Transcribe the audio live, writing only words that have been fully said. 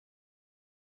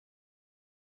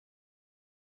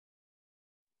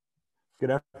Good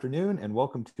afternoon and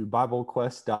welcome to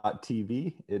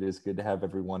BibleQuest.tv. It is good to have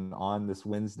everyone on this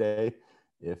Wednesday.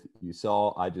 If you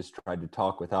saw, I just tried to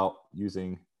talk without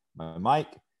using my mic,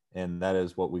 and that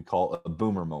is what we call a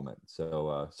boomer moment.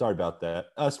 So sorry about that.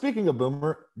 Speaking of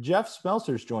boomer, Jeff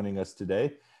Smelser is joining us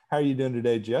today. How are you doing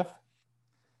today, Jeff?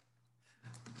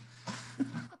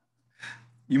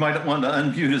 You might want to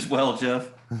unmute as well, Jeff.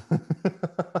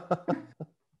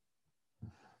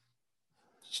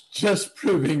 Just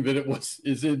proving that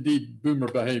is indeed boomer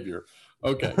behavior.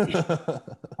 Okay.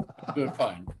 Doing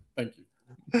fine. Thank you.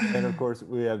 And of course,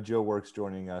 we have Joe Works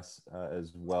joining us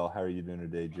as well. How are you doing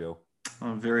today, Joe?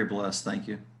 I'm very blessed. Thank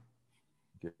you.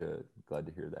 Good. Glad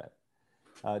to hear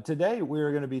that. Today, we're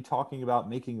going to be talking about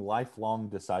making lifelong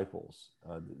disciples.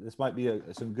 This might be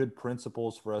some good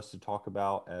principles for us to talk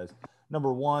about as,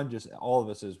 number one, just all of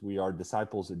us as we are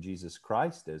disciples of Jesus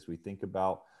Christ, as we think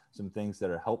about some things that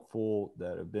are helpful,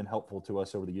 that have been helpful to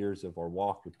us over the years of our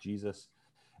walk with Jesus,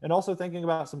 and also thinking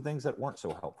about some things that weren't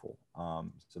so helpful,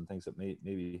 some things that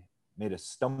maybe made us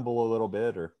stumble a little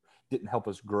bit or didn't help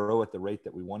us grow at the rate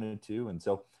that we wanted to. And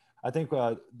so I think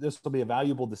this will be a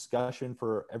valuable discussion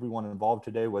for everyone involved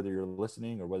today, whether you're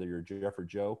listening or whether you're Jeff or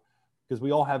Joe, because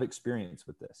we all have experience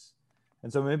with this.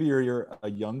 And so maybe you're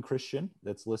a young Christian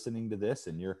that's listening to this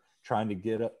and you're trying to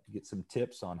get some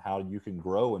tips on how you can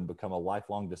grow and become a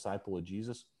lifelong disciple of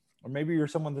Jesus. Or maybe you're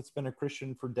someone that's been a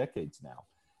Christian for decades now,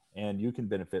 and you can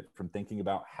benefit from thinking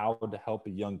about how to help a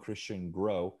young Christian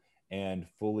grow and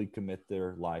fully commit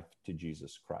their life to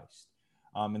Jesus Christ.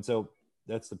 And so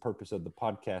that's the purpose of the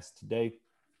podcast today.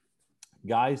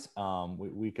 Guys,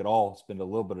 we could all spend a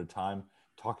little bit of time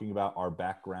talking about our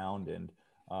background and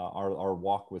our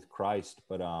walk with Christ.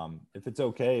 But if it's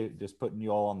okay, just putting you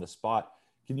all on the spot,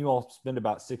 can you all spend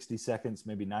about 60 seconds,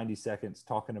 maybe 90 seconds,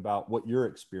 talking about what your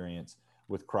experience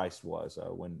with Christ was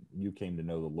when you came to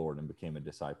know the Lord and became a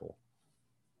disciple?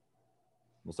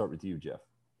 We'll start with you, Jeff.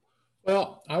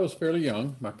 Well, I was fairly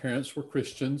young. My parents were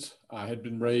Christians. I had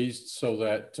been raised so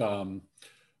that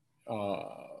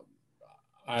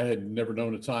I had never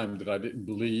known a time that I didn't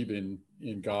believe in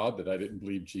God, that I didn't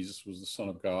believe Jesus was the Son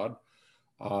of God.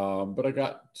 But I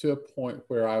got to a point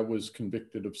where I was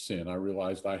convicted of sin. I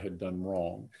realized I had done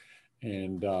wrong,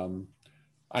 and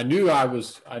I knew I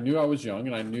was young,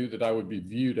 and I knew that I would be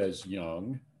viewed as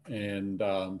young, and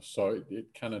so it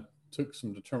kind of took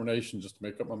some determination just to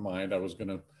make up my mind. I was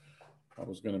gonna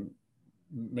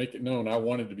make it known I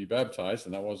wanted to be baptized,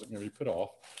 and I wasn't going to be put off.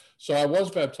 So I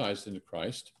was baptized into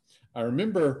Christ. I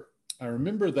remember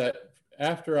that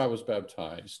after I was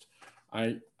baptized,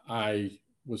 I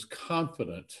was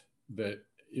confident that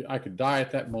I could die at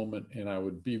that moment and I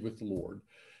would be with the Lord.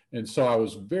 And so I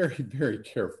was very, very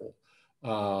careful,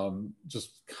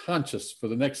 just conscious for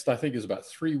the next, I think it was about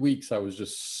 3 weeks. I was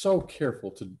just so careful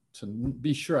to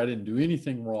be sure I didn't do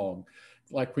anything wrong.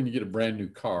 Like when you get a brand new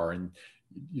car and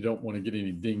you don't want to get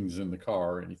any dings in the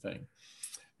car or anything.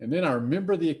 And then I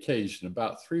remember the occasion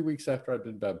about 3 weeks after I'd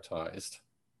been baptized.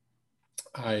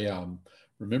 I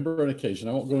remember an occasion,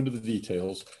 I won't go into the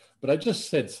details, but I just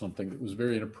said something that was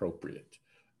very inappropriate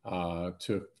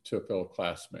to a fellow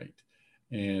classmate.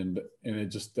 And it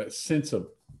just, that sense of,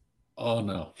 oh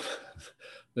no,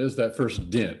 there's that first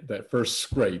dent, that first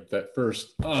scrape, that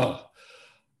first, oh.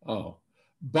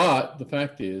 But the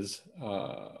fact is,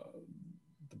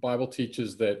 the Bible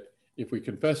teaches that if we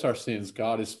confess our sins,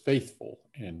 God is faithful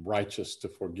and righteous to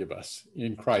forgive us.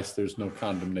 In Christ, there's no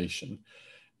condemnation.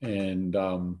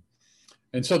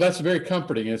 And so that's very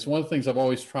comforting. And it's one of the things I've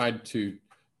always tried to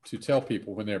tell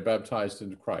people when they're baptized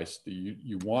into Christ.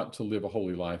 You want to live a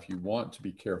holy life. You want to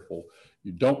be careful.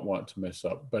 You don't want to mess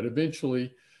up. But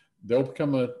eventually, there'll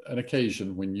become an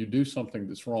occasion when you do something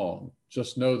that's wrong.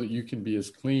 Just know that you can be as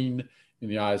clean in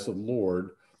the eyes of the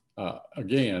Lord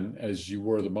again as you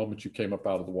were the moment you came up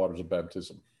out of the waters of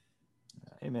baptism.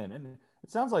 Amen. And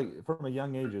it sounds like from a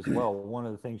young age as well, one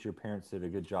of the things your parents did a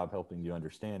good job helping you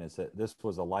understand is that this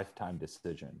was a lifetime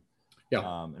decision.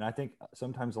 Yeah. And I think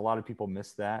sometimes a lot of people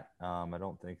miss that. I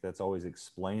don't think that's always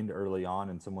explained early on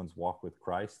in someone's walk with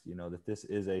Christ, that this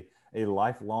is a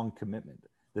lifelong commitment.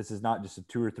 This is not just a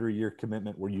 2 or 3 year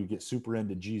commitment where you get super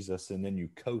into Jesus and then you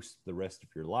coast the rest of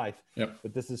your life. Yep.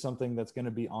 But this is something that's going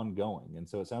to be ongoing. And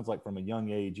so it sounds like from a young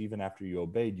age, even after you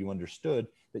obeyed, you understood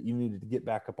that you needed to get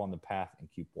back up on the path and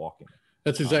keep walking.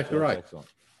 That's exactly right. Excellent.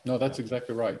 No, that's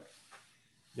exactly right.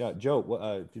 Yeah.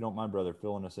 Joe, if you don't mind, brother,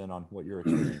 filling us in on what your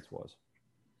experience was.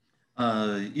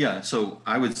 Yeah. So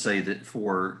I would say that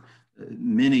for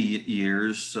many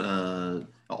years,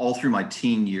 all through my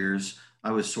teen years,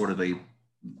 I was sort of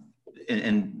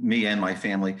and me and my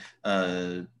family,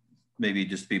 maybe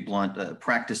just to be blunt,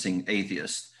 practicing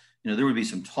atheist. there would be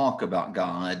some talk about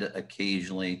God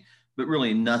occasionally, but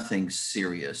really nothing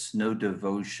serious, no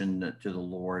devotion to the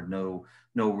Lord, no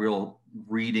real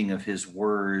reading of his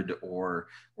word or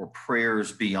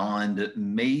prayers beyond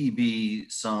maybe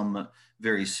some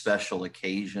very special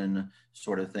occasion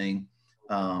sort of thing.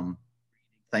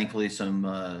 Thankfully,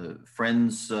 some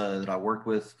friends that I worked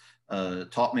with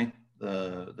taught me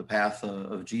the path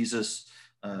of Jesus,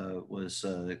 was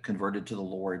converted to the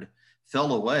Lord,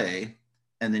 fell away,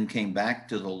 and then came back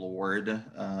to the Lord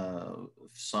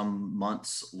some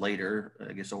months later,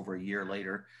 I guess over a year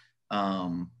later.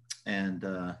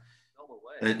 And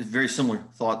very similar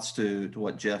thoughts to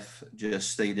what Jeff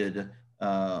just stated,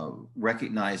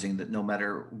 recognizing that no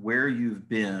matter where you've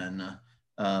been,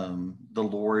 the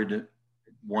Lord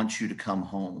wants you to come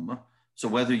home. So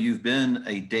whether you've been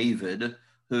a David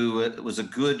who was a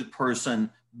good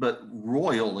person, but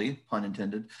royally, pun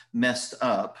intended, messed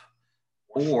up,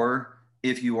 or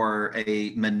if you are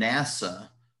a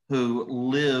Manasseh who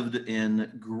lived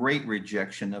in great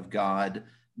rejection of God,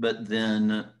 but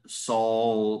then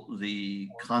saw the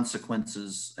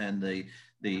consequences and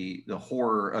the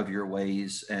horror of your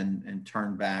ways and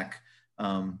turned back,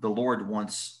 the Lord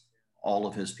wants all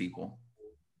of his people.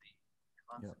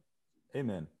 Yeah.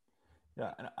 Amen.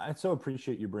 Yeah, and I so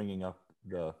appreciate you bringing up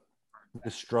the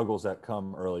struggles that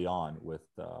come early on with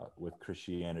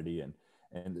Christianity and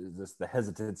this the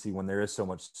hesitancy when there is so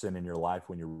much sin in your life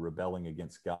when you're rebelling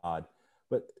against God,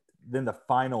 but then the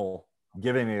final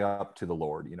giving it up to the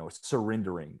Lord,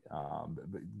 surrendering,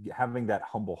 having that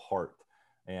humble heart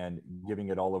and giving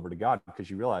it all over to God, because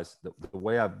you realize the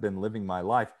way I've been living my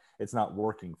life, it's not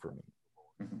working for me.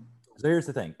 Mm-hmm. So here's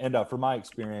the thing. And for my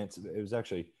experience, it was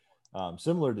actually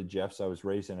similar to Jeff's. I was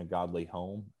raised in a godly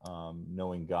home,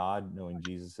 knowing God, knowing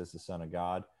Jesus as the Son of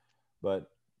God. But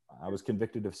I was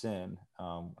convicted of sin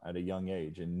at a young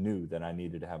age and knew that I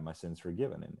needed to have my sins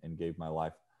forgiven and gave my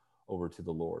life over to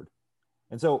the Lord.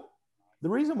 And so the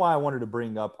reason why I wanted to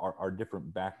bring up our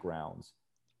different backgrounds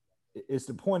is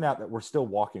to point out that we're still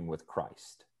walking with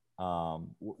Christ.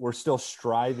 We're still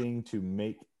striving to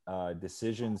make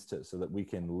decisions so that we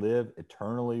can live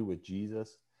eternally with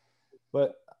Jesus.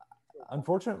 But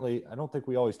unfortunately, I don't think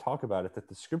we always talk about it, that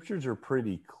the scriptures are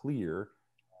pretty clear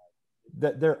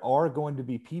that there are going to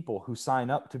be people who sign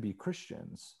up to be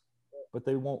Christians, but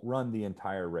they won't run the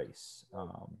entire race.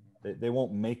 They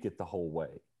won't make it the whole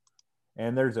way.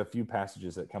 And there's a few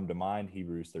passages that come to mind.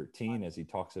 Hebrews 13, as he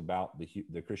talks about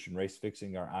the Christian race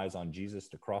fixing our eyes on Jesus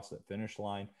to cross that finish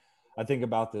line. I think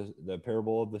about the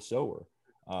parable of the sower,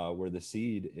 where the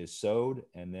seed is sowed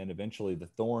and then eventually the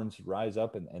thorns rise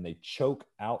up and they choke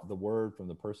out the word from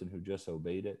the person who just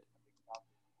obeyed it.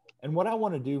 And what I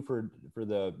want to do for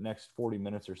the next 40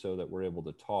 minutes or so that we're able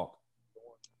to talk,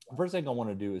 the first thing I want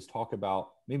to do is talk about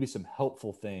maybe some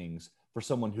helpful things for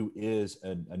someone who is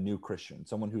a new Christian,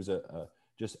 someone who's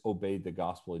just obeyed the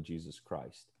gospel of Jesus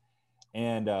Christ.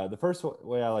 And the first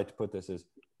way I like to put this is,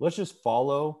 let's just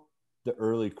follow the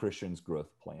early Christians'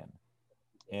 growth plan.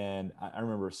 And I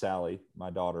remember Sally, my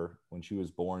daughter, when she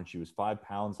was born, she was 5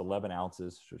 pounds, 11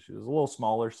 ounces. So she was a little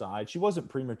smaller side. She wasn't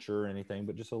premature or anything,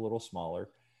 but just a little smaller.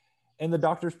 And the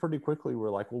doctors pretty quickly were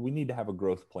like, well, we need to have a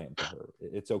growth plan for her.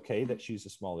 It's okay that she's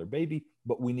a smaller baby,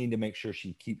 but we need to make sure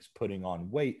she keeps putting on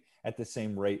weight at the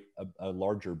same rate a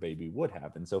larger baby would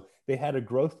have. And so they had a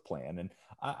growth plan. And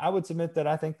I would submit that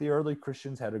I think the early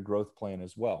Christians had a growth plan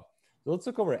as well. So let's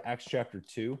look over at Acts chapter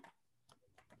 2.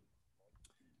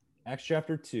 Acts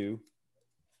chapter 2.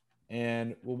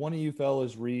 And will one of you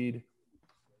fellas read,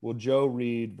 will Joe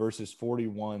read verses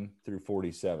 41 through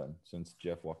 47, since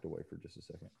Jeff walked away for just a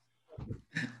second?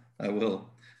 I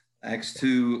will. Acts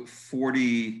 2,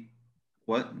 40,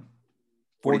 what?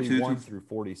 41 through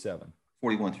 47.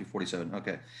 41 through 47.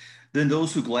 Okay. Then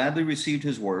those who gladly received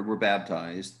his word were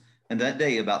baptized, and that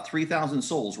day about 3,000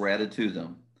 souls were added to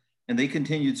them. And they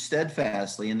continued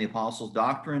steadfastly in the apostles'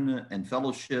 doctrine and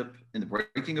fellowship, in the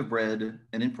breaking of bread,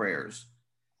 and in prayers.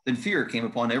 Then fear came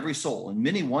upon every soul, and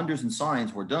many wonders and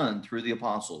signs were done through the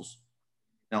apostles.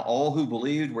 Now all who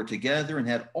believed were together and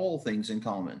had all things in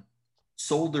common,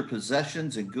 sold their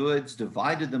possessions and goods,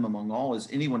 divided them among all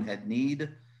as anyone had need.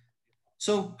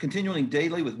 So continuing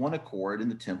daily with one accord in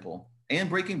the temple and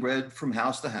breaking bread from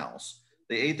house to house,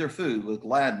 they ate their food with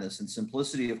gladness and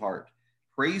simplicity of heart,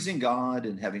 praising God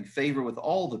and having favor with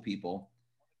all the people.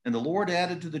 And the Lord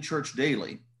added to the church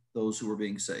daily those who were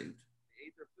being saved.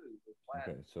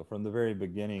 Okay, so from the very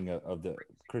beginning of the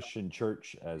Christian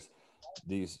church, as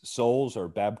these souls are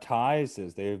baptized,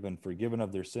 as they have been forgiven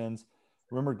of their sins.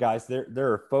 Remember, guys, there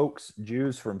are folks,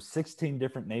 Jews from 16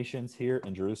 different nations here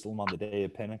in Jerusalem on the day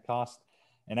of Pentecost.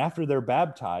 And after they're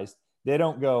baptized, They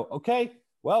don't go, okay,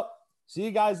 well, see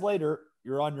you guys later.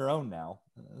 You're on your own now.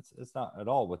 It's not at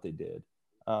all what they did.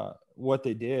 What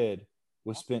they did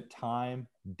was spent time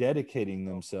dedicating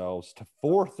themselves to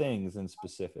 4 things in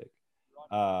specific.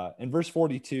 In verse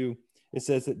 42, it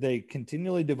says that they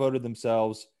continually devoted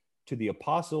themselves to the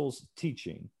apostles'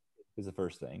 teaching is the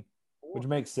first thing, which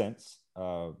makes sense.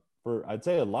 For I'd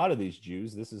say a lot of these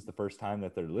Jews, this is the first time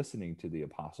that they're listening to the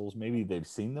apostles. Maybe they've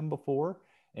seen them before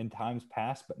in times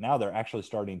past, but now they're actually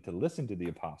starting to listen to the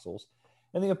apostles.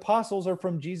 And the apostles are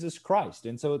from Jesus Christ.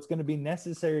 And so it's going to be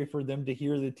necessary for them to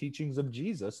hear the teachings of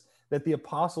Jesus that the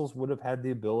apostles would have had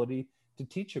the ability to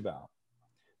teach about.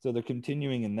 So they're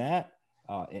continuing in that,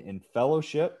 in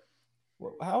fellowship.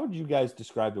 How would you guys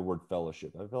describe the word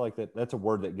fellowship? I feel like that's a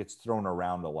word that gets thrown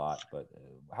around a lot, but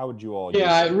how would you all use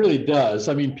it really does.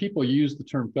 I mean, people use the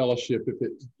term fellowship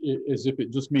as if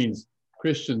it just means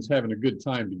Christians having a good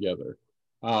time together.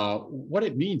 What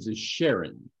it means is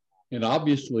sharing. And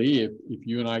obviously, if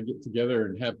you and I get together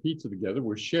and have pizza together,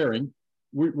 we're sharing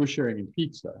in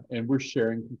pizza, and we're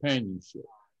sharing companionship.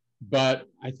 But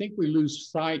I think we lose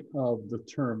sight of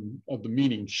the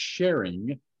meaning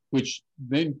sharing, which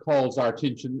then calls our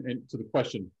attention to the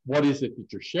question, what is it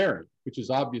that you're sharing? Which is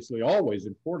obviously always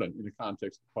important in the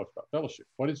context of talk about fellowship.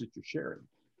 What is it you're sharing?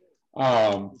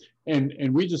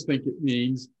 And we just think it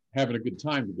means having a good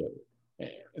time together.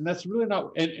 And that's really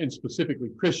not, and specifically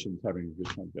Christians having a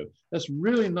good time together. That's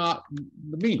really not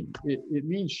the meaning. It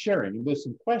means sharing. And there's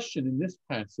some question in this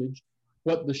passage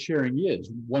what the sharing is.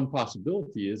 One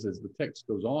possibility is, as the text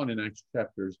goes on in Acts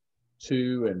chapters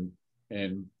 2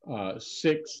 and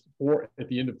 6, 4, at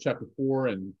the end of chapter 4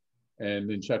 and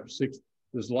in chapter 6,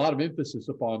 there's a lot of emphasis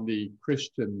upon the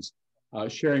Christians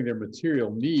sharing their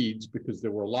material needs, because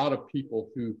there were a lot of people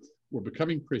who were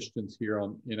becoming Christians here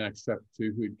in Acts chapter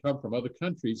 2 who had come from other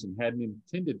countries and hadn't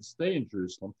intended to stay in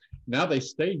Jerusalem. Now they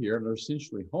stay here and are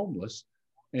essentially homeless.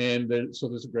 And so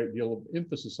there's a great deal of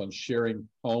emphasis on sharing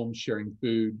homes, sharing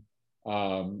food,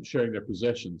 sharing their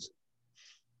possessions.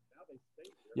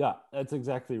 Yeah, that's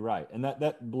exactly right. And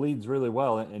that bleeds really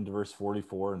well into verse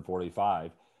 44 and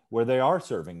 45, where they are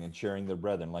serving and sharing their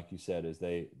brethren, like you said, as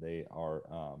they are,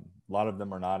 a lot of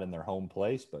them are not in their home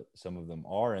place, but some of them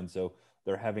are. And so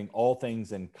they're having all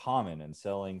things in common and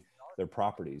selling their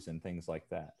properties and things like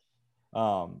that.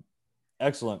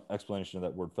 Excellent explanation of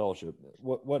that word fellowship.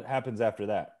 What happens after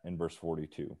that in verse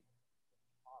 42?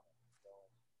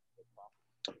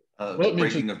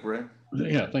 Breaking of bread.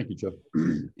 Yeah, thank you, Joe.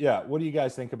 Yeah, what do you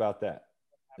guys think about that?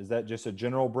 Is that just a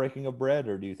general breaking of bread,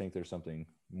 or do you think there's something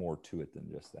more to it than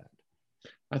just that?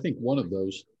 I think one of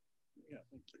those.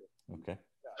 Okay.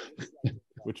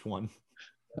 Which one?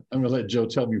 I'm going to let Joe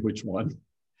tell me which one.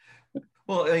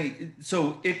 Well,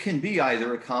 so it can be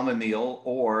either a common meal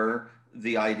or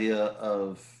the idea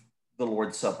of the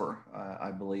Lord's Supper,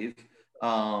 I believe.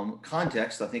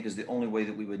 Context, I think, is the only way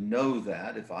that we would know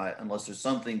that, unless there's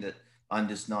something that I'm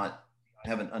just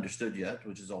haven't understood yet,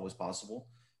 which is always possible.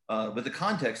 But the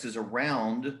context is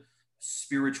around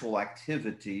spiritual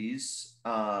activities,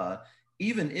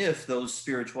 even if those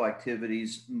spiritual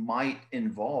activities might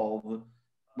involve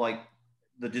like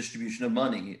the distribution of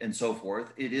money and so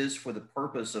forth. It is for the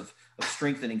purpose of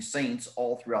strengthening saints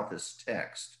all throughout this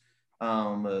text.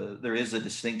 There is a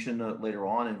distinction later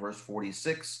on in verse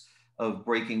 46 of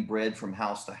breaking bread from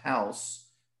house to house,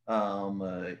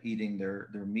 eating their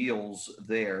meals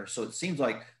there. So it seems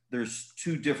like there's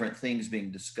 2 different things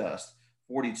being discussed.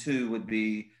 42 would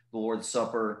be the Lord's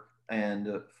Supper,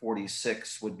 and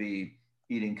 46 would be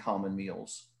eating common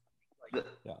meals.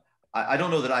 Yeah. I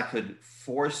don't know that I could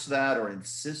force that or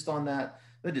insist on that.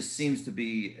 That just seems to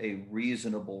be a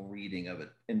reasonable reading of it,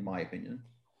 in my opinion.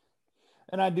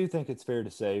 And I do think it's fair to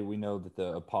say we know that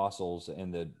the apostles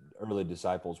and the early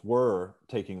disciples were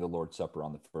taking the Lord's Supper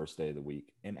on the first day of the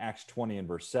week. In Acts 20 and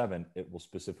verse 7, it will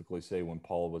specifically say when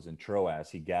Paul was in Troas,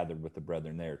 he gathered with the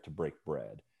brethren there to break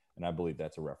bread. And I believe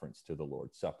that's a reference to the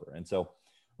Lord's Supper. And so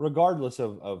regardless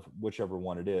of whichever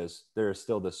one it is, there is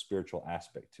still this spiritual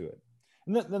aspect to it.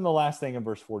 And then the last thing in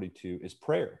verse 42 is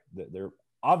prayer. They're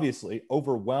obviously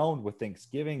overwhelmed with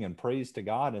thanksgiving and praise to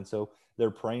God. And so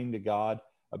they're praying to God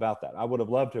about that. I would have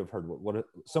loved to have heard what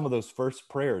some of those first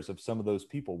prayers of some of those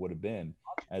people would have been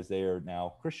as they are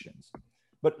now Christians.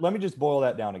 But let me just boil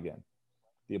that down again.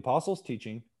 The apostles'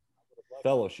 teaching,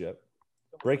 fellowship,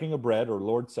 breaking of bread or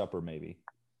Lord's Supper maybe,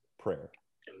 prayer.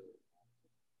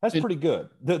 That's pretty good.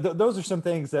 Those are some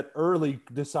things that early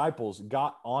disciples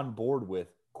got on board with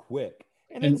quick.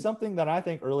 And it's something that I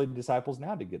think early disciples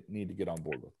now need to get on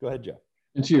board with. Go ahead, Jeff.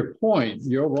 And to your point,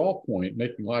 your overall point,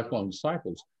 making lifelong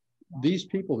disciples, these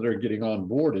people that are getting on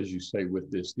board, as you say,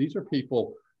 with this, these are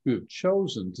people who have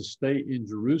chosen to stay in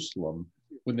Jerusalem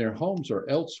when their homes are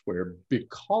elsewhere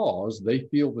because they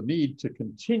feel the need to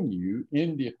continue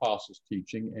in the apostles'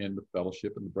 teaching and the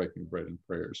fellowship and the breaking of bread and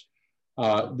prayers.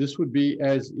 This would be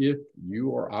as if you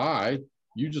or I,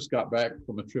 you just got back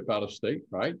from a trip out of state,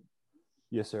 right?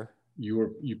 Yes, sir.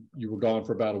 You were gone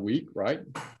for about a week, right?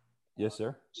 Yes,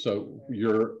 sir. So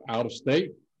you're out of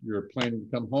state. You're planning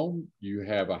to come home. You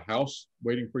have a house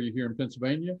waiting for you here in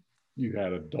Pennsylvania. You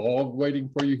had a dog waiting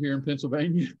for you here in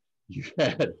Pennsylvania. You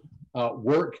had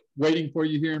work waiting for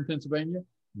you here in Pennsylvania.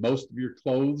 Most of your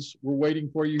clothes were waiting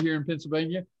for you here in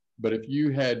Pennsylvania. But if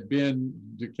you had been,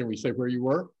 can we say where you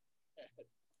were?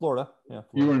 Florida. Yeah.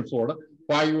 Florida. You were in Florida.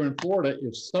 While you were in Florida,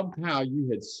 if somehow you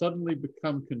had suddenly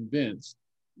become convinced,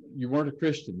 you weren't a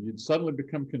Christian, you'd suddenly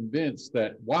become convinced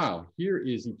that, wow, here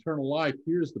is eternal life.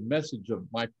 Here's the message of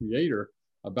my Creator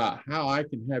about how I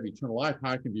can have eternal life,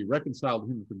 how I can be reconciled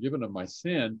to Him and forgiven of my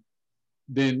sin.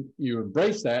 Then you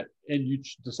embrace that and you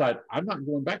decide, I'm not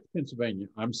going back to Pennsylvania.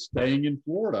 I'm staying in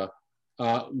Florida,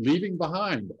 leaving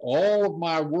behind all of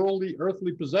my worldly,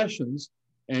 earthly possessions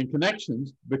and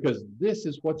connections because this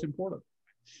is what's important.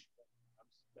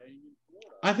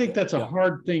 I think that's a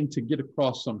hard thing to get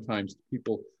across sometimes to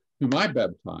people whom I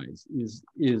baptize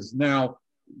is now,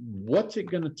 what's it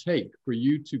going to take for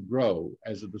you to grow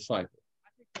as a disciple?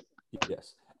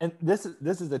 Yes. And this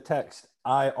is a text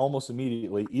I almost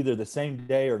immediately, either the same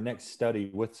day or next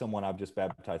study with someone I've just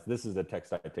baptized, this is a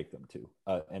text I take them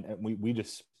to. And we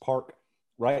just park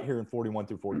right here in 41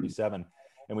 through 47,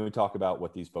 and we talk about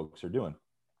what these folks are doing.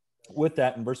 With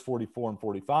that, in verse 44 and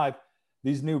 45,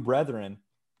 these new brethren,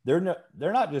 they're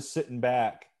not just sitting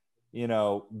back,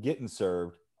 getting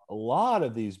served. A lot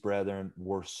of these brethren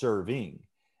were serving.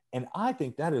 And I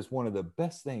think that is one of the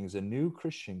best things a new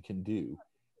Christian can do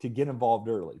to get involved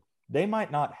early. They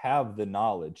might not have the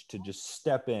knowledge to just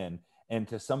step in and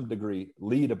to some degree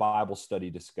lead a Bible study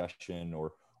discussion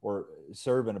or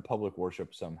serve in a public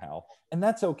worship somehow. And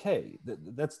that's okay.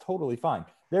 That's totally fine.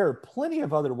 There are plenty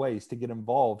of other ways to get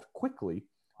involved quickly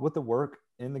with the work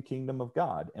in the kingdom of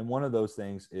God. And one of those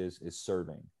things is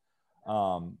serving.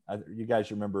 You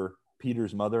guys remember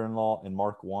Peter's mother-in-law in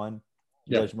Mark 1?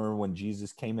 You guys remember when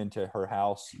Jesus came into her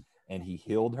house and he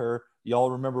healed her?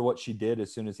 Y'all remember what she did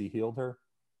as soon as he healed her?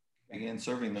 Began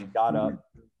serving them. She got up.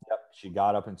 Yep, she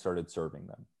got up and started serving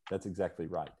them. That's exactly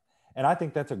right. And I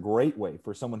think that's a great way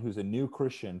for someone who's a new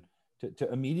Christian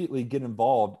to immediately get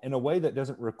involved in a way that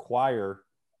doesn't require,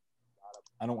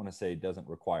 I don't want to say it doesn't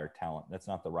require talent. That's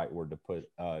not the right word to put,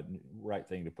 right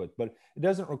thing to put, but it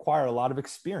doesn't require a lot of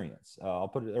experience. I'll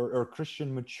put it, or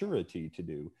Christian maturity to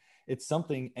do. It's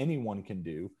something anyone can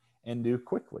do and do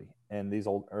quickly. And these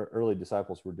early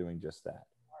disciples were doing just that.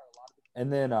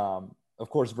 And then, of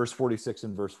course, verse 46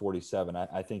 and verse 47,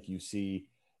 I think you see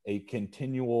a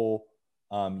continual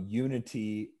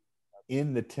unity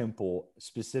in the temple,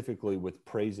 specifically with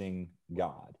praising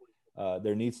God.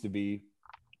 There needs to be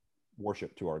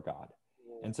worship to our God.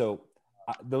 And so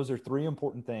those are three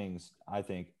important things I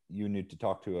think you need to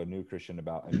talk to a new Christian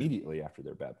about immediately after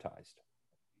they're baptized.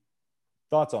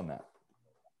 Thoughts on that?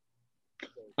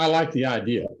 I like the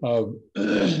idea of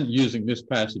using this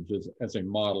passage as a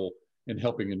model and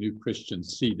helping a new Christian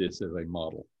see this as a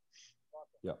model.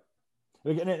 Yeah.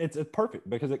 And it's perfect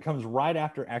because it comes right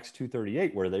after Acts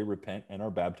 2:38, where they repent and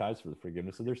are baptized for the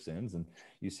forgiveness of their sins. And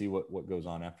you see what goes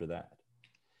on after that.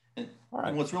 And, all right.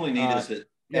 And what's really neat is that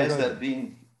as that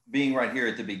being right here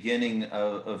at the beginning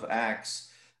of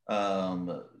Acts,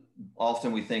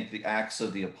 often we think the Acts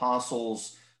of the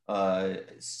Apostles.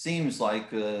 Seems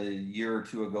like a year or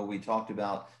two ago we talked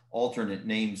about alternate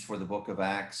names for the book of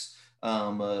Acts,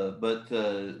 but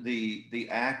the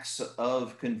Acts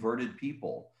of converted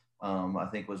people, I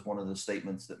think, was one of the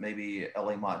statements that maybe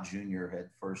L.A. Mott Jr. had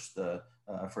first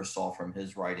saw from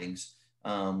his writings.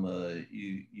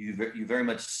 You very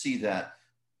much see that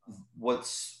what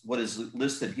is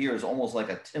listed here is almost like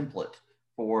a template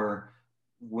for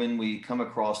when we come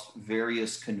across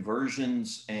various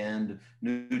conversions and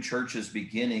new churches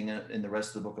beginning in the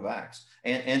rest of the book of Acts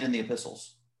and in the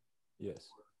epistles. Yes.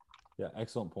 Yeah,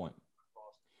 excellent point.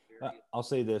 I'll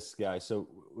say this, guys. So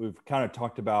we've kind of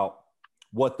talked about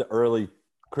what the early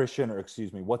Christian,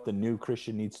 what the new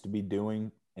Christian needs to be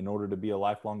doing in order to be a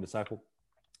lifelong disciple.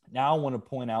 Now I want to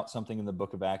point out something in the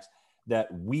book of Acts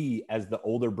that we as the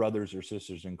older brothers or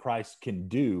sisters in Christ can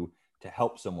do to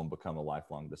help someone become a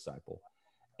lifelong disciple.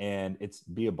 And it's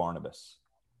be a Barnabas.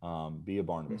 Be a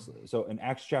Barnabas. So in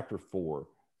Acts chapter 4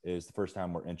 is the first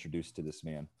time we're introduced to this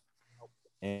man.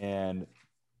 And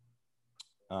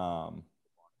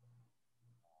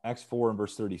Acts 4 and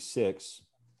verse 36,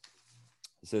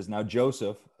 It says, now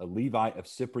Joseph, a Levite of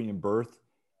Cyprian birth,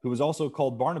 who was also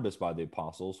called Barnabas by the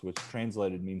apostles, which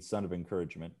translated means son of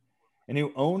encouragement, and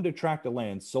who owned a tract of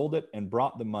land, sold it and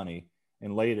brought the money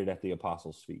and laid it at the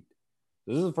apostles' feet.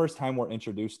 This is the first time we're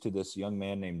introduced to this young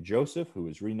man named Joseph, who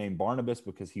was renamed Barnabas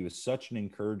because he was such an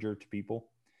encourager to people.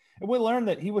 And we learn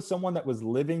that he was someone that was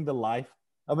living the life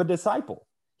of a disciple.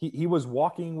 He was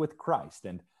walking with Christ.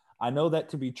 And I know that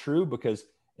to be true because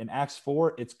in Acts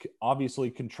 4, it's obviously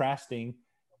contrasting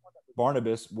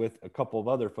Barnabas with a couple of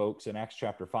other folks in Acts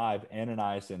chapter 5,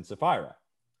 Ananias and Sapphira,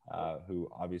 who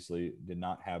obviously did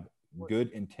not have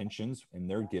good intentions in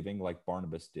their giving like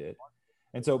Barnabas did.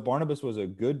 And so Barnabas was a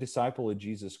good disciple of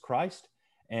Jesus Christ.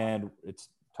 And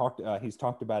he's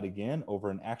talked about again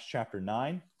over in Acts chapter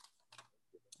 9.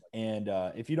 And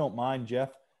if you don't mind, Jeff,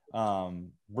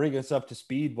 bring us up to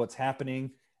speed what's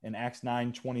happening in Acts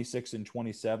 9, 26 and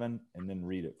 27, and then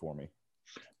read it for me.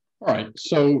 All right.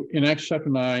 So in Acts chapter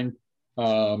 9,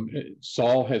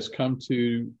 Saul has come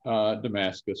to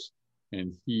Damascus,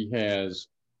 and he has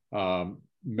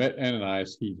met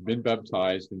Ananias. He's been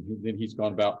baptized, and then he's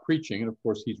gone about preaching. And of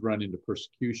course, he's run into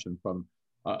persecution from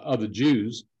other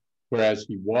Jews, whereas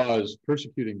he was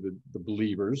persecuting the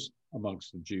believers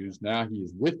amongst the Jews. Now he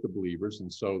is with the believers.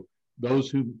 And so those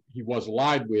whom he was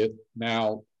allied with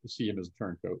now see him as a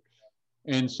turncoat.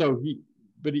 And so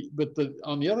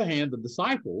on the other hand, the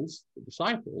disciples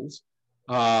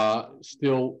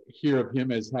still hear of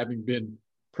him as having been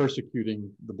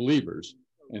persecuting the believers.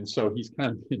 And so he's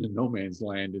kind of in a no man's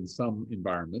land in some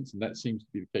environments, and that seems to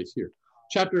be the case here.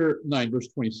 Chapter 9, verse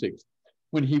 26.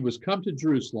 When he was come to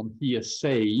Jerusalem, he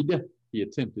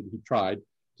tried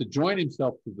to join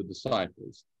himself to the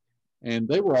disciples. And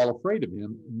they were all afraid of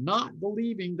him, not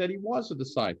believing that he was a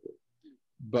disciple.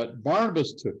 But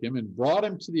Barnabas took him and brought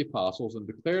him to the apostles and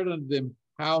declared unto them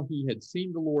how he had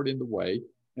seen the Lord in the way,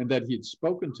 and that he had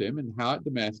spoken to him, and how at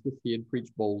Damascus he had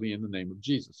preached boldly in the name of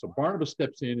Jesus. So Barnabas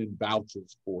steps in and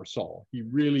vouches for Saul. He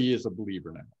really is a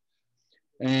believer now.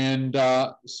 And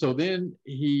so then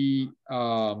he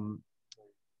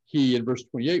in verse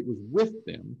 28 was with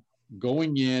them,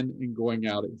 going in and going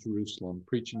out at Jerusalem,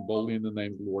 preaching boldly in the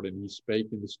name of the Lord, and he spake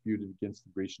and disputed against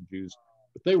the Grecian Jews,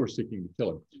 but they were seeking to kill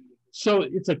him. So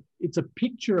it's a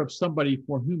picture of somebody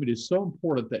for whom it is so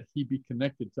important that he be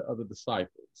connected to other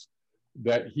disciples,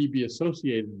 that he be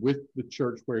associated with the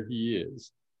church where he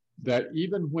is, that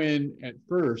even when at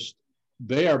first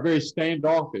they are very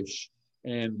standoffish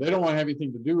and they don't want to have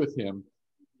anything to do with him,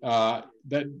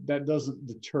 that doesn't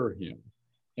deter him.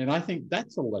 And I think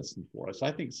that's a lesson for us.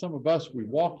 I think some of us, we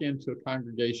walk into a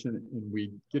congregation and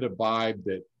we get a vibe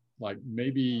that like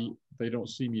maybe they don't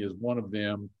see me as one of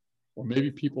them, or maybe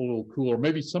people are a little cool, or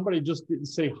maybe somebody just didn't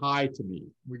say hi to me.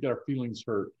 We get our feelings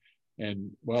hurt.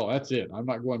 And well, that's it. I'm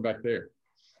not going back there.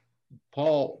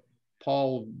 Paul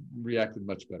reacted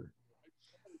much better.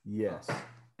 Yes.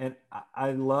 And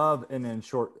I love, and in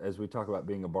short, as we talk about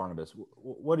being a Barnabas,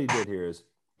 what he did here is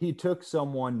he took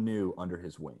someone new under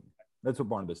his wing. That's what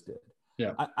Barnabas did.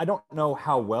 Yeah. I don't know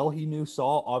how well he knew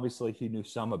Saul. Obviously, he knew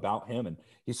some about him, and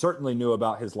he certainly knew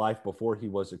about his life before he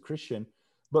was a Christian.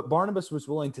 But Barnabas was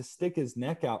willing to stick his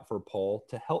neck out for Paul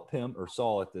to help him, or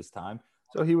Saul at this time,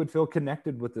 so he would feel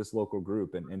connected with this local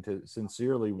group and to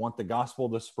sincerely want the gospel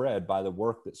to spread by the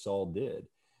work that Saul did.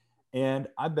 And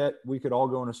I bet we could all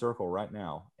go in a circle right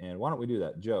now. And why don't we do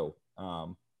that? Joe,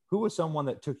 who was someone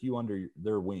that took you under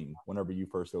their wing whenever you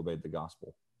first obeyed the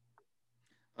gospel?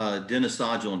 Dennis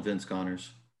Odgel and Vince Connors.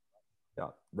 Yeah,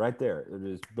 right there. It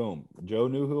is boom. Joe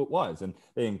knew who it was, and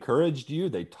they encouraged you.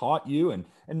 They taught you, and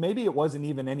maybe it wasn't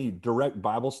even any direct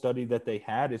Bible study that they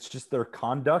had. It's just their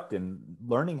conduct and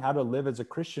learning how to live as a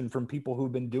Christian from people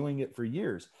who've been doing it for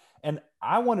years. And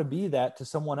I want to be that to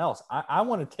someone else. I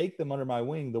want to take them under my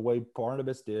wing the way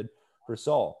Barnabas did for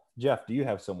Saul. Jeff, do you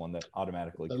have someone that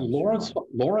automatically comes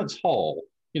Lawrence Hall?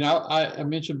 You know, I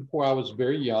mentioned before I was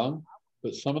very young,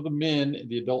 but some of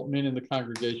the adult men in the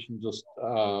congregation just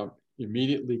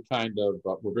immediately kind of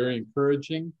were very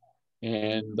encouraging.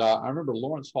 And I remember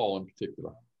Lawrence Hall in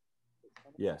particular.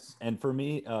 Yes. And for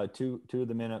me, two of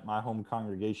the men at my home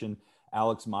congregation,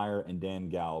 Alex Meyer and Dan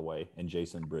Galloway and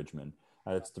Jason Bridgman.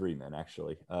 That's three men,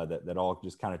 actually, that all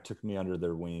just kind of took me under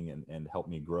their wing and helped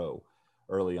me grow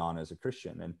early on as a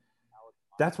Christian. And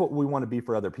that's what we want to be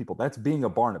for other people. That's being a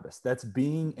Barnabas. That's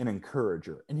being an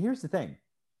encourager. And here's the thing.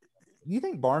 You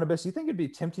think it'd be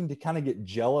tempting to kind of get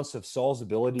jealous of Saul's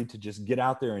ability to just get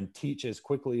out there and teach as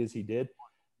quickly as he did?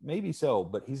 Maybe so,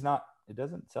 but he's not. It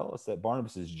doesn't tell us that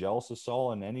Barnabas is jealous of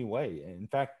Saul in any way. In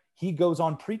fact, he goes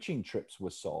on preaching trips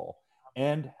with Saul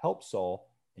and helps Saul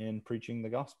in preaching the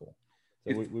gospel.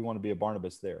 So we want to be a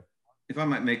Barnabas there. If I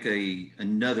might make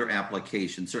another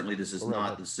application, certainly this is All right.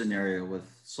 not the scenario with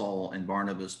Saul and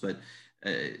Barnabas, but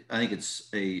I think it's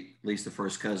at least the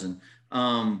first cousin.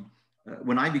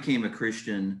 When I became a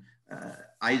Christian,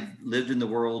 I lived in the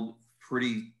world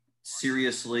pretty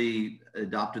seriously,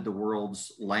 adopted the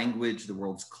world's language, the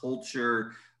world's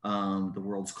culture, the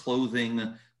world's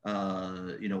clothing,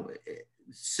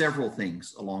 several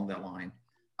things along that line.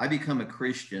 I become a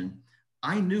Christian.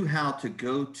 I knew how to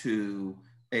go to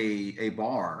a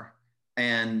bar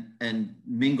and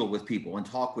mingle with people and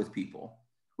talk with people.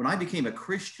 When I became a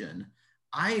Christian,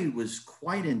 I was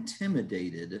quite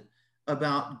intimidated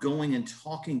about going and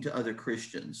talking to other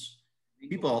Christians.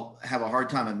 People have a hard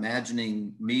time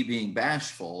imagining me being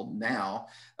bashful now,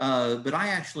 but I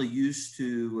actually used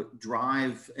to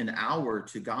drive an hour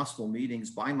to gospel meetings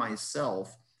by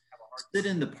myself, sit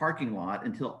in the parking lot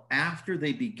until after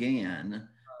they began,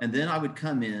 and then I would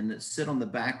come in, sit on the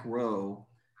back row,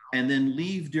 and then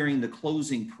leave during the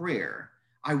closing prayer.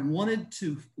 I wanted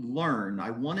to learn, I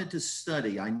wanted to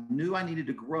study, I knew I needed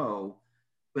to grow,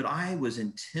 but I was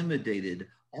intimidated.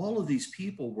 All of these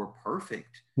people were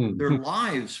perfect. Their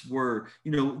lives were,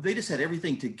 they just had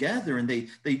everything together, and they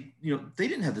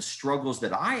didn't have the struggles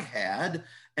that I had.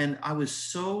 And I was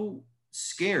so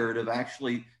scared of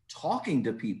actually talking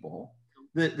to people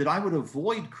that I would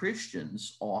avoid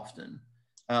Christians often.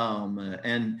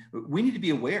 And we need to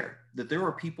be aware that there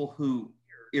are people who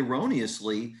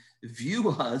erroneously view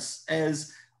us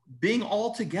as being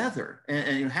all together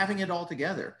and having it all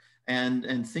together.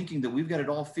 And thinking that we've got it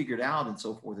all figured out and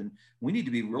so forth. And we need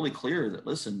to be really clear that,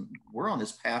 listen, we're on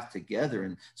this path together.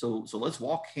 And so let's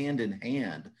walk hand in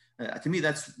hand. To me,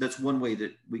 that's one way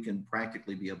that we can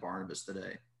practically be a Barnabas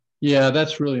today. Yeah,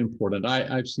 that's really important.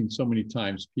 I've seen so many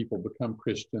times people become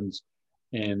Christians,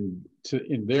 and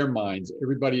in their minds,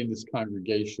 everybody in this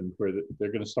congregation, where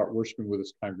they're going to start worshiping with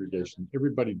this congregation,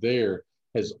 everybody there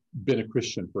has been a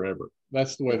Christian forever.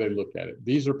 That's the way they look at it.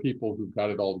 These are people who've got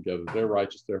it all together. They're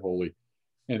righteous, they're holy.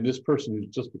 And this person who's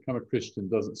just become a Christian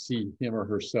doesn't see him or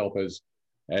herself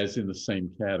as in the same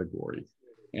category.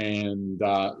 And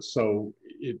so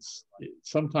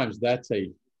sometimes that's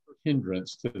a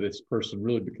hindrance to this person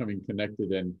really becoming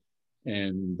connected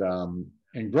and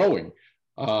growing.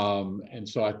 And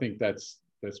so I think that's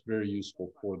very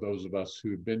useful for those of us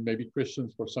who've been maybe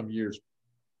Christians for some years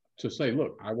to say,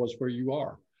 look, I was where you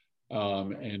are,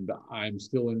 and I'm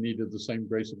still in need of the same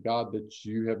grace of God that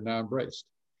you have now embraced.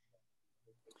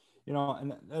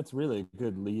 And that's really a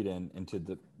good lead into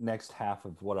the next half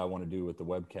of what I want to do with the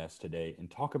webcast today,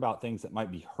 and talk about things that might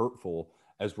be hurtful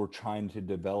as we're trying to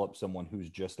develop someone who's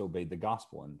just obeyed the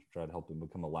gospel and try to help them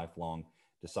become a lifelong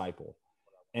disciple.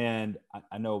 And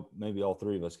I know maybe all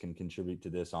three of us can contribute to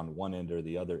this on one end or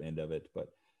the other end of it, but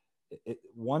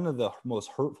one of the most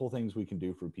hurtful things we can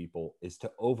do for people is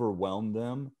to overwhelm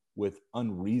them with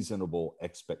unreasonable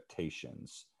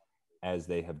expectations as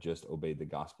they have just obeyed the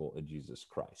gospel of Jesus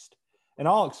Christ. And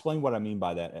I'll explain what I mean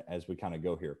by that as we kind of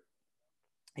go here.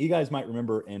 You guys might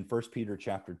remember in 1 Peter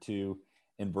chapter 2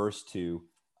 in verse 2,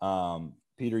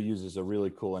 Peter uses a really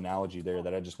cool analogy there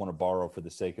that I just want to borrow for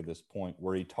the sake of this point,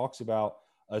 where he talks about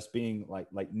us being like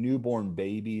newborn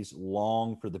babies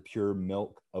long for the pure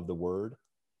milk of the word.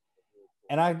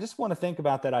 And I just want to think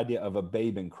about that idea of a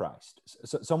babe in Christ,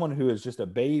 so someone who is just a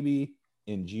baby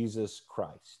in Jesus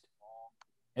Christ.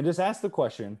 And just ask the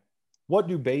question, what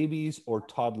do babies or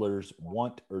toddlers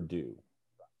want or do?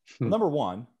 Well, number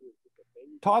one,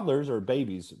 toddlers, or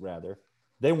babies rather,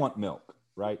 they want milk,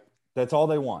 right? That's all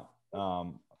they want.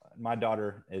 My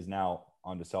daughter is now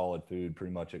onto solid food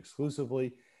pretty much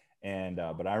exclusively.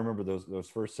 But I remember those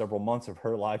first several months of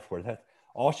her life where that's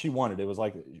all she wanted. It was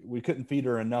like we couldn't feed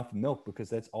her enough milk because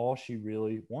that's all she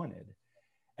really wanted.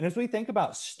 And as we think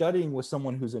about studying with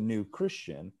someone who's a new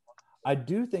Christian, I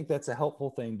do think that's a helpful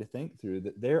thing to think through,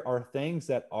 that there are things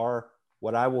that are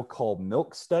what I will call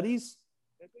milk studies,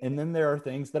 and then there are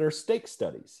things that are steak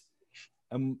studies.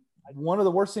 And one of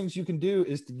the worst things you can do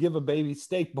is to give a baby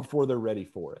steak before they're ready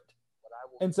for it.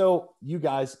 And so you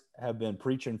guys have been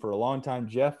preaching for a long time.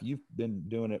 Jeff, you've been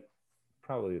doing it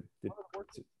probably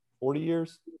 40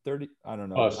 years, 30, I don't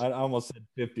know. I almost said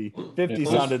 50. 50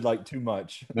 sounded like too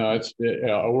much. No, it's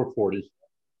over 40.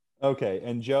 Okay.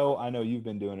 And Joe, I know you've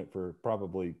been doing it for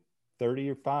probably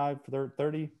 30.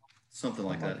 Something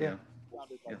like that, yeah.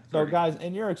 So guys,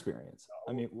 in your experience,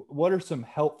 I mean, what are some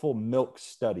helpful milk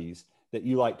studies that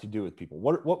you like to do with people?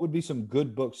 What would be some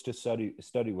good books to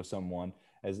study with someone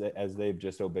as they've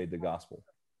just obeyed the gospel?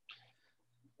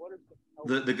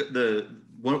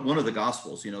 One of the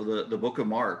gospels, the book of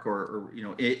Mark, or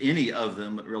any of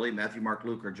them really, Matthew, Mark,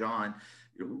 Luke, or John,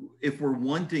 if we're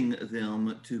wanting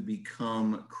them to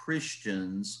become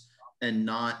Christians and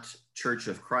not Church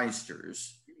of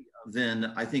Christers,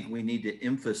 then I think we need to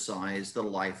emphasize the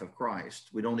life of Christ.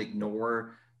 We don't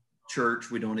ignore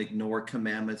church, we don't ignore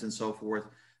commandments and so forth,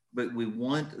 but we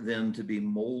want them to be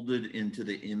molded into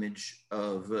the image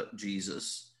of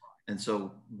Jesus. And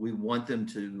so we want them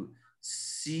to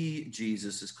see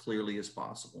Jesus as clearly as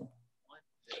possible.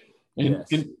 And,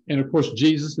 Yes. and of course,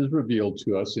 Jesus is revealed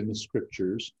to us in the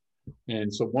scriptures.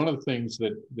 And so one of the things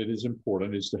that is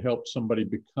important is to help somebody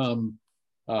become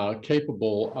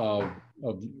capable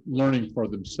of learning for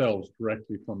themselves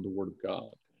directly from the Word of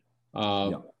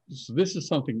God. So this is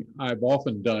something I've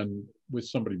often done with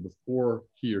somebody before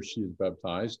he or she is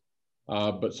baptized.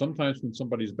 But sometimes when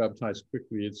somebody's baptized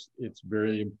quickly, it's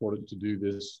very important to do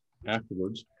this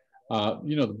afterwards.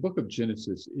 The book of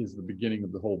Genesis is the beginning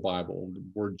of the whole Bible. The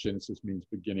word Genesis means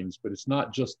beginnings, but it's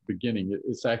not just the beginning.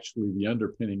 It's actually the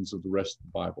underpinnings of the rest of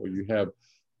the Bible. You have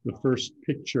the first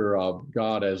picture of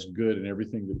God as good and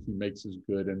everything that he makes as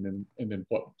good, and then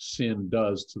what sin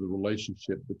does to the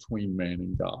relationship between man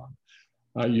and God.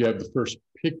 You have the first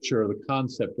picture, the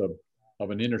concept of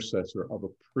an intercessor, of a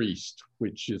priest,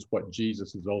 which is what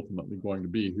Jesus is ultimately going to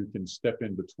be, who can step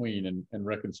in between and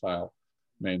reconcile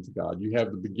man to God. You have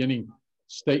the beginning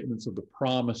statements of the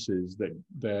promises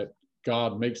that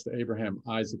God makes to Abraham,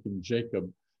 Isaac, and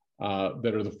Jacob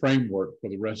that are the framework for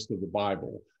the rest of the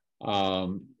Bible.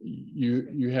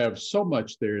 You have so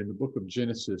much there in the book of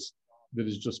Genesis that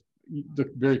is just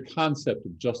the very concept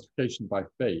of justification by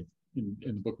faith. In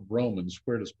the book of Romans,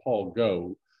 where does Paul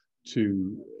go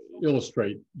to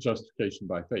illustrate justification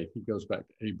by faith? He goes back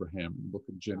to Abraham in the book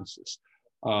of Genesis.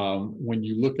 When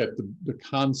you look at the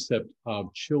concept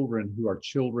of children who are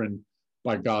children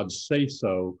by God's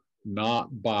say-so,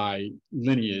 not by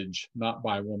lineage, not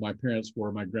by, well, my parents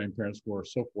were, my grandparents were,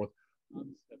 so forth.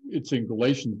 It's in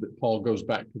Galatians that Paul goes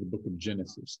back to the book of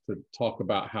Genesis to talk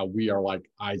about how we are like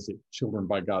Isaac, children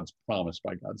by God's promise,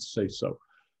 by God's say-so.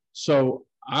 So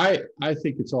I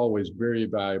think it's always very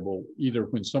valuable, either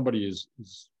when somebody is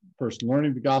first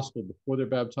learning the gospel before they're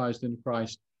baptized into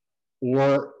Christ,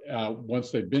 or once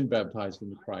they've been baptized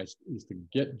into Christ, is to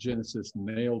get Genesis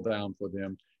nailed down for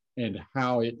them and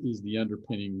how it is the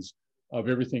underpinnings of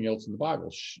everything else in the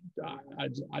Bible.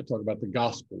 I talk about the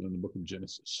gospel in the book of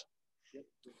Genesis.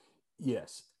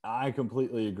 Yes, I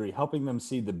completely agree. Helping them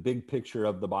see the big picture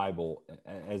of the Bible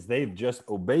as they've just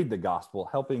obeyed the gospel,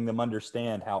 helping them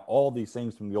understand how all these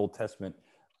things from the Old Testament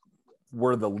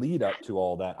were the lead up to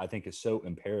all that, I think is so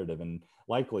imperative. And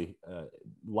likely a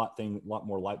lot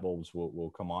more light bulbs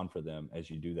will come on for them as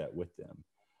you do that with them.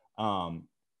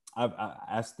 I've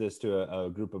asked this to a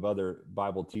group of other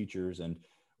Bible teachers, and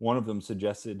one of them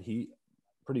suggested he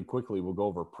pretty quickly will go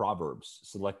over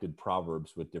selected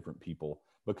Proverbs with different people,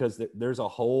 because there's a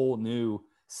whole new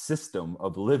system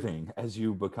of living as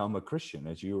you become a Christian,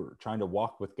 as you're trying to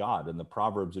walk with God. And the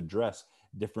Proverbs address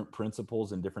different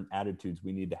principles and different attitudes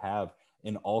we need to have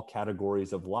in all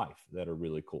categories of life that are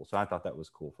really cool. So I thought that was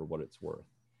cool for what it's worth.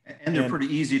 And they're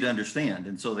pretty easy to understand.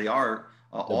 And so they are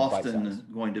often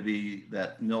going to be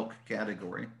that milk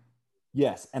category.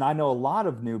 Yes. And I know a lot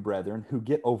of new brethren who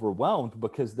get overwhelmed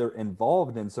because they're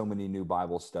involved in so many new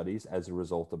Bible studies as a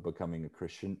result of becoming a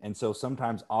Christian. And so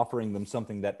sometimes offering them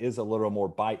something that is a little more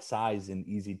bite-sized and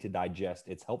easy to digest,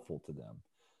 it's helpful to them.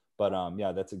 But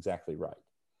yeah, that's exactly right.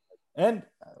 And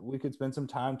we could spend some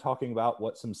time talking about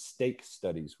what some stake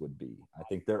studies would be. I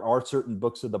think there are certain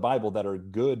books of the Bible that are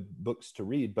good books to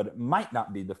read, but it might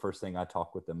not be the first thing I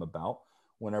talk with them about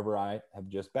whenever I have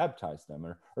just baptized them.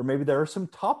 Or maybe there are some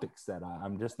topics that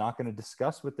I'm just not going to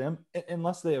discuss with them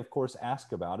unless they, of course,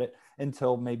 ask about it,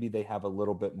 until maybe they have a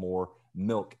little bit more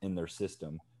milk in their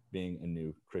system being a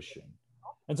new Christian.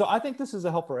 And so I think this is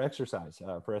a helpful exercise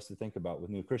for us to think about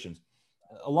with new Christians.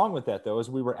 Along with that, though, as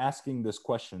we were asking this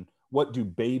question, what do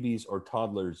babies or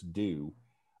toddlers do?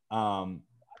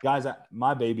 Guys,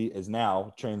 my baby is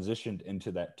now transitioned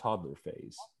into that toddler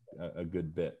phase a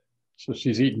good bit. So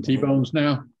she's eating T-bones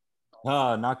now?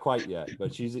 Not quite yet,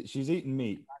 but she's eating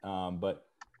meat. But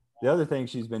the other thing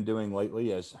she's been doing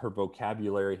lately, as her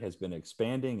vocabulary has been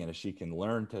expanding and as she can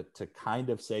learn to kind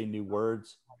of say new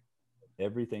words,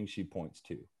 everything she points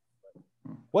to.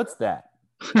 What's that?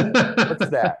 What's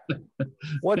that?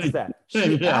 What's that?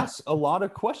 She asks a lot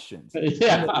of questions.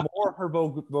 Yeah. And the more her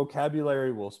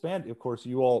vocabulary will expand, of course,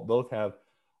 you all both have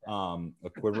a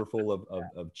quiver full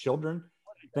of children.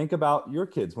 Think about your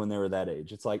kids when they were that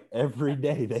age. It's like every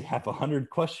day they have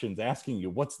 100 questions asking you,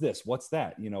 what's this? What's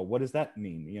that? What does that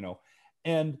mean?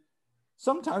 And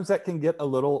sometimes that can get a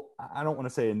little, I don't want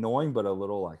to say annoying, but a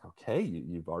little like, okay,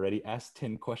 you've already asked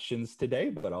 10 questions today,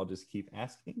 but I'll just keep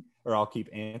asking, or I'll keep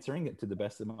answering it to the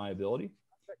best of my ability.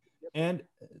 And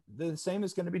the same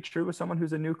is going to be true with someone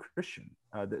who's a new Christian.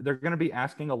 They're going to be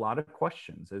asking a lot of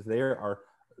questions as they are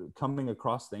coming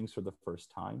across things for the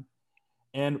first time.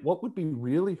 And what would be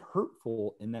really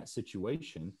hurtful in that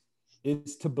situation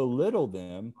is to belittle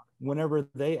them whenever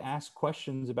they ask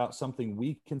questions about something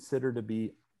we consider to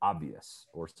be obvious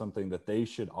or something that they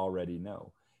should already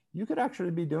know. You could actually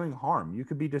be doing harm. You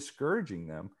could be discouraging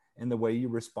them in the way you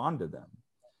respond to them.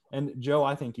 And Joe,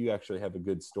 I think you actually have a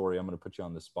good story. I'm going to put you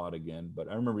on the spot again, but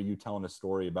I remember you telling a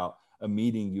story about a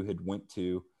meeting you had went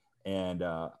to, and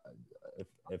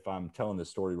if I'm telling the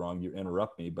story wrong, you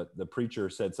interrupt me, but the preacher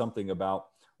said something about,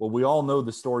 well, we all know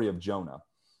the story of Jonah.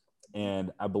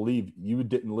 And I believe you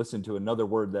didn't listen to another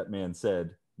word that man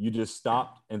said. You just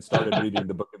stopped and started reading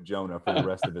the book of Jonah for the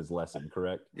rest of his lesson,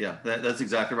 correct? Yeah, that's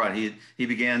exactly right. He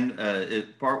began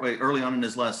partway early on in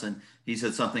his lesson. He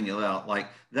said something about like,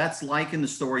 that's like in the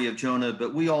story of Jonah,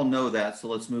 but we all know that, so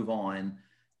let's move on.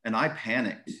 And I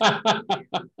panicked. I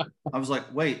was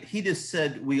like, wait, he just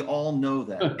said we all know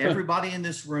that. Everybody in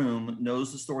this room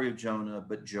knows the story of Jonah,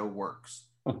 but Joe works.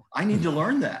 I need to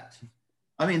learn that.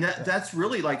 I mean, that's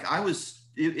really like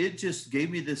it just gave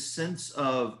me this sense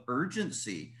of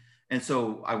urgency. And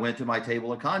so I went to my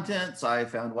table of contents. I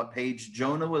found what page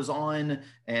Jonah was on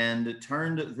and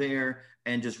turned there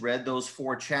and just read those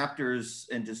 4 chapters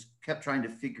and just kept trying to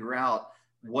figure out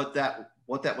what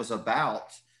that was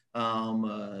about.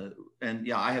 And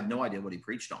yeah, I have no idea what he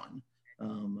preached on.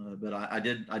 But I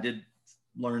did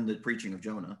learn the preaching of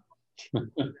Jonah.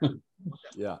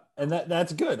 Yeah. And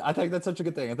that's good. I think that's such a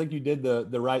good thing. I think you did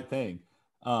the right thing.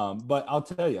 But I'll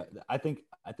tell you, I think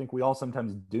we all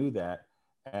sometimes do that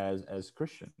as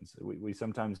Christians. We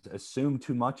sometimes assume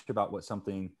too much about what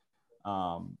something,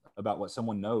 about what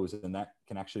someone knows, and that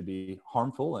can actually be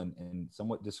harmful and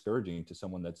somewhat discouraging to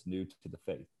someone that's new to the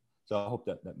faith. So I hope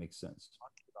that makes sense.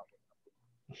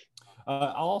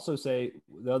 I'll also say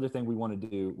the other thing we want to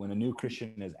do when a new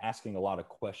Christian is asking a lot of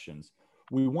questions,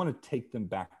 we want to take them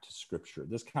back to Scripture.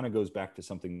 This kind of goes back to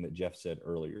something that Jeff said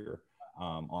earlier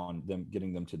on them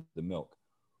getting them to the milk.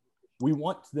 We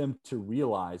want them to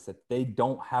realize that they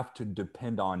don't have to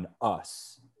depend on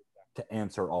us to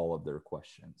answer all of their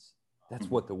questions. That's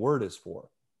what the Word is for.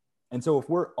 And so if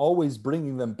we're always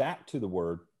bringing them back to the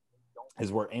Word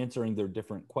as we're answering their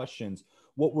different questions,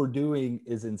 what we're doing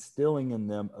is instilling in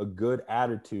them a good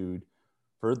attitude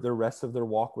for the rest of their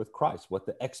walk with Christ, what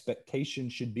the expectation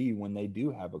should be when they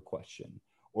do have a question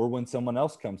or when someone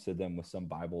else comes to them with some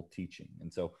Bible teaching.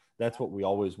 And so that's what we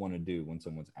always want to do when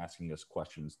someone's asking us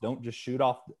questions. Don't just shoot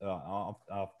off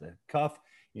the cuff,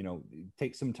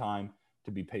 take some time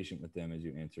to be patient with them as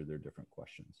you answer their different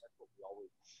questions.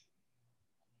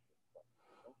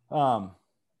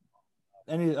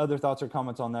 Any other thoughts or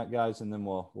comments on that, guys? And then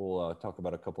we'll talk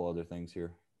about a couple other things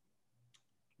here.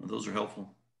 Well, those are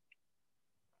helpful.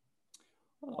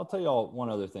 I'll tell you all one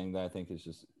other thing that I think is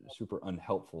just super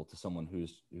unhelpful to someone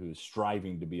who's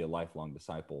striving to be a lifelong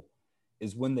disciple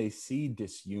is when they see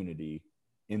disunity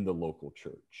in the local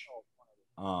church.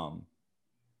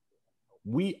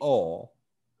 We all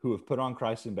who have put on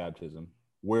Christ in baptism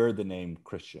wear the name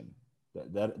Christian.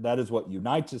 That is what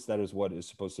unites us. That is what is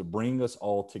supposed to bring us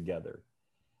all together.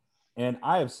 And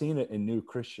I have seen it in new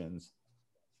Christians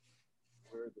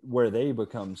where they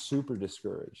become super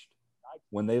discouraged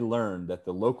when they learn that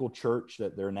the local church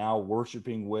that they're now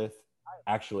worshiping with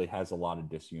actually has a lot of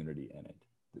disunity in it.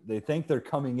 They think they're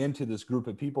coming into this group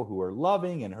of people who are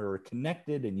loving and who are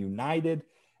connected and united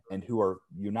and who are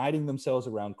uniting themselves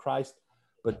around Christ.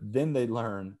 But then they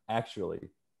learn, actually,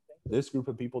 this group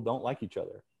of people don't like each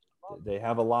other. They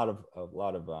have a lot of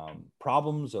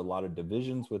problems, a lot of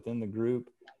divisions within the group.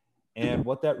 And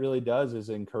what that really does is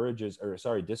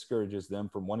discourages them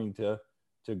from wanting to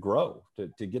grow,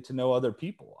 to get to know other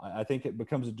people. I think it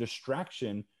becomes a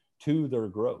distraction to their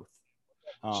growth.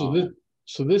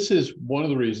 So this is one of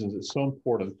the reasons it's so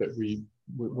important that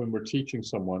when we're teaching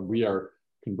someone, we are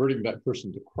converting that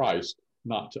person to Christ,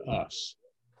 not to us.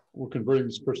 We're converting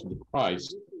this person to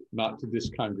Christ, not to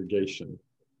this congregation.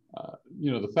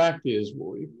 The fact is,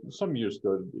 some years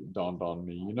ago it dawned on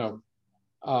me,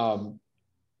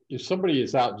 if somebody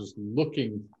is out just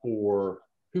looking for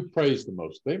who prays the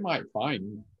most, they might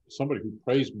find somebody who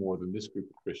prays more than this group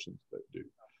of Christians that do.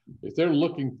 If they're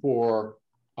looking for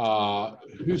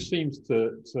who seems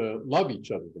to love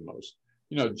each other the most,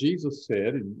 Jesus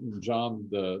said in John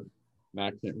the now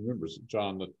I can't remember, is it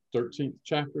John the 13th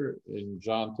chapter? In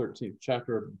John 13th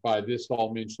chapter, by this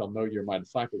all men shall know you're my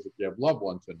disciples if you have love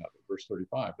one to another. Verse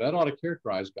 35. That ought to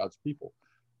characterize God's people.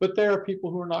 But there are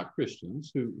people who are not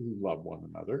Christians who love one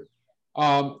another.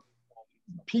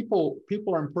 People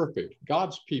are imperfect.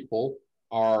 God's people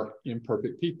are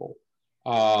imperfect people.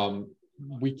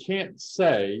 We can't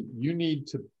say you need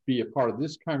to be a part of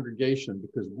this congregation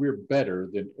because we're better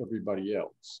than everybody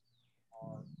else.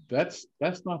 That's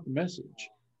not the message.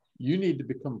 You need to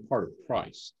become part of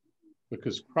Christ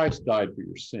because Christ died for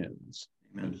your sins.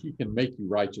 Amen. And he can make you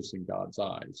righteous in God's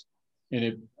eyes.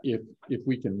 And if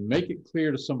we can make it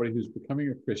clear to somebody who's becoming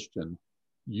a Christian,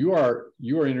 you are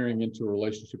entering into a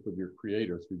relationship with your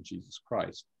Creator through Jesus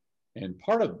Christ. And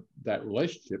part of that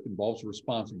relationship involves a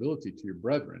responsibility to your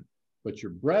brethren, but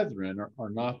your brethren are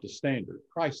not the standard.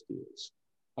 Christ is.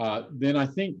 Then I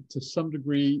think to some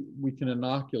degree we can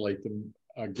inoculate them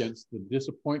against the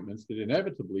disappointments that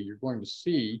inevitably you're going to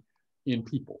see in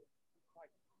people.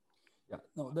 Yeah,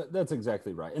 no, that's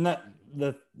exactly right. And that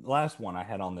the last one I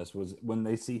had on this was when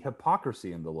they see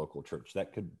hypocrisy in the local church,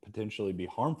 that could potentially be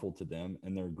harmful to them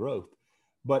and their growth.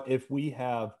 But if we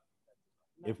have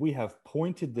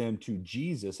pointed them to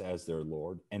Jesus as their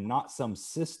Lord and not some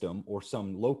system or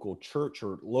some local church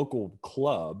or local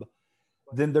club,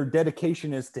 then their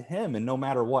dedication is to him. And no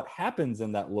matter what happens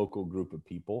in that local group of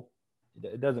people,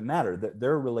 it doesn't matter. That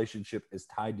their relationship is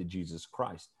tied to Jesus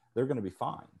Christ. They're going to be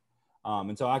fine.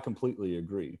 And so I completely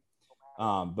agree.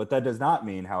 But that does not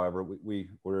mean, however,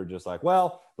 we're just like,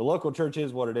 well, the local church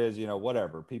is what it is,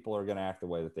 whatever. People are going to act the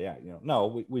way that they act.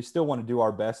 No, we still want to do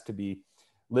our best to be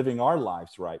living our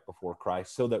lives right before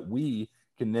Christ so that we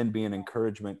can then be an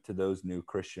encouragement to those new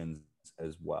Christians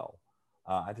as well.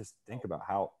 I just think about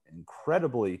how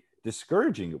incredibly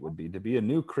discouraging it would be to be a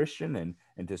new Christian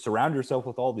and to surround yourself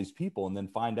with all these people and then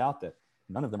find out that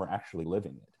none of them are actually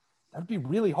living it. That'd be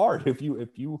really hard if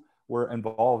you were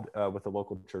involved with a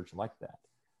local church like that.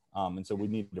 And so we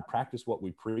need to practice what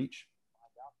we preach.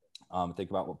 Think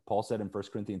about what Paul said in 1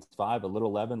 Corinthians 5, a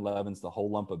little leaven leavens the whole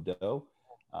lump of dough.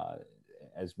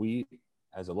 As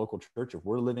a local church, if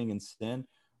we're living in sin,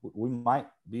 we might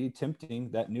be tempting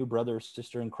that new brother or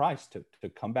sister in Christ to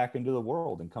come back into the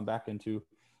world and come back into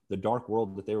the dark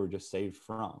world that they were just saved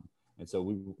from. And so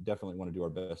we definitely want to do our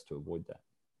best to avoid that.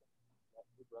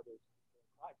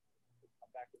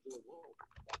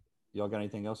 Y'all got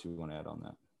anything else you want to add on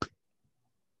that?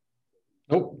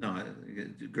 Nope. No,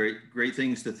 great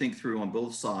things to think through on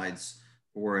both sides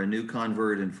for a new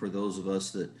convert and for those of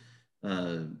us that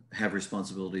have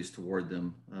responsibilities toward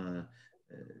them.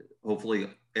 Hopefully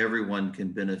everyone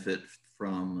can benefit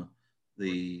from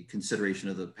the consideration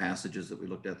of the passages that we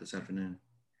looked at this afternoon.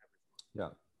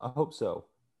 Yeah, I hope so.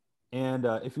 And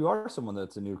if you are someone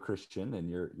that's a new Christian and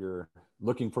you're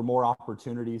looking for more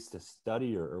opportunities to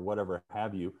study or whatever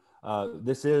have you,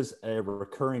 this is a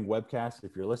recurring webcast.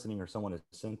 If you're listening or someone has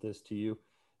sent this to you,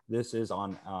 this is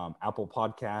on Apple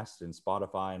Podcasts and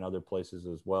Spotify and other places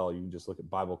as well. You can just look at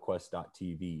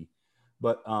BibleQuest.tv.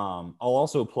 But I'll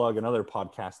also plug another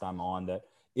podcast I'm on that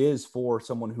is for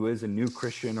someone who is a new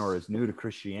Christian or is new to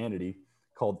Christianity,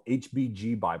 called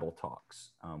HBG Bible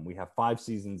Talks. We have 5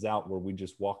 seasons out where we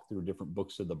just walk through different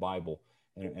books of the Bible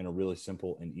in a really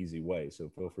simple and easy way. So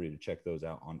feel free to check those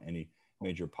out on any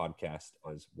major podcast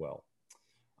as well.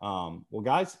 Well,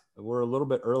 guys, we're a little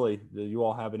bit early. Do you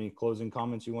all have any closing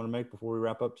comments you want to make before we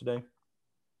wrap up today?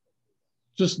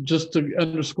 Just to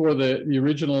underscore the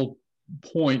original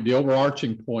point, the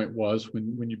overarching point was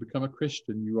when you become a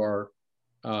Christian, you're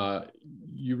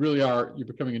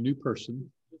becoming a new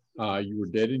person. You were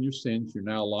dead in your sins. You're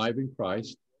now alive in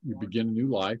Christ. You begin a new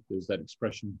life. There's that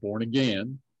expression, born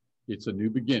again. It's a new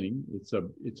beginning. It's a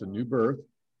new birth.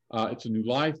 It's a new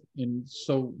life. And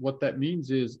so what that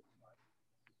means is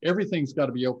everything's got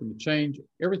to be open to change.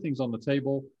 Everything's on the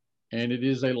table, and it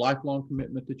is a lifelong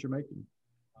commitment that you're making.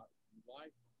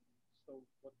 So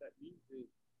what that means is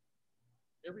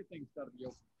everything's got to be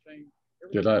open to change.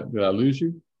 Did I lose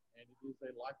you? And it is a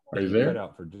lifelong. Are you there? Cut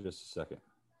out for just a second.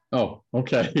 Oh,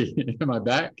 okay. Am I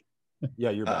back?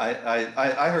 Yeah, you're back.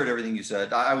 I heard everything you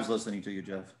said. I was listening to you,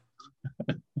 Jeff.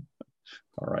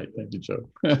 All right. Thank you, Joe.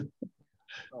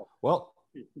 Well,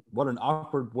 what an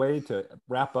awkward way to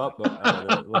wrap up.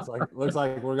 But looks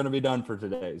like we're going to be done for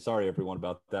today. Sorry, everyone,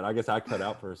 about that. I guess I cut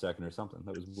out for a second or something.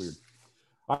 That was weird.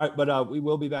 All right, but we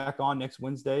will be back on next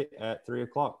Wednesday at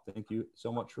 3:00. Thank you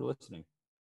so much for listening.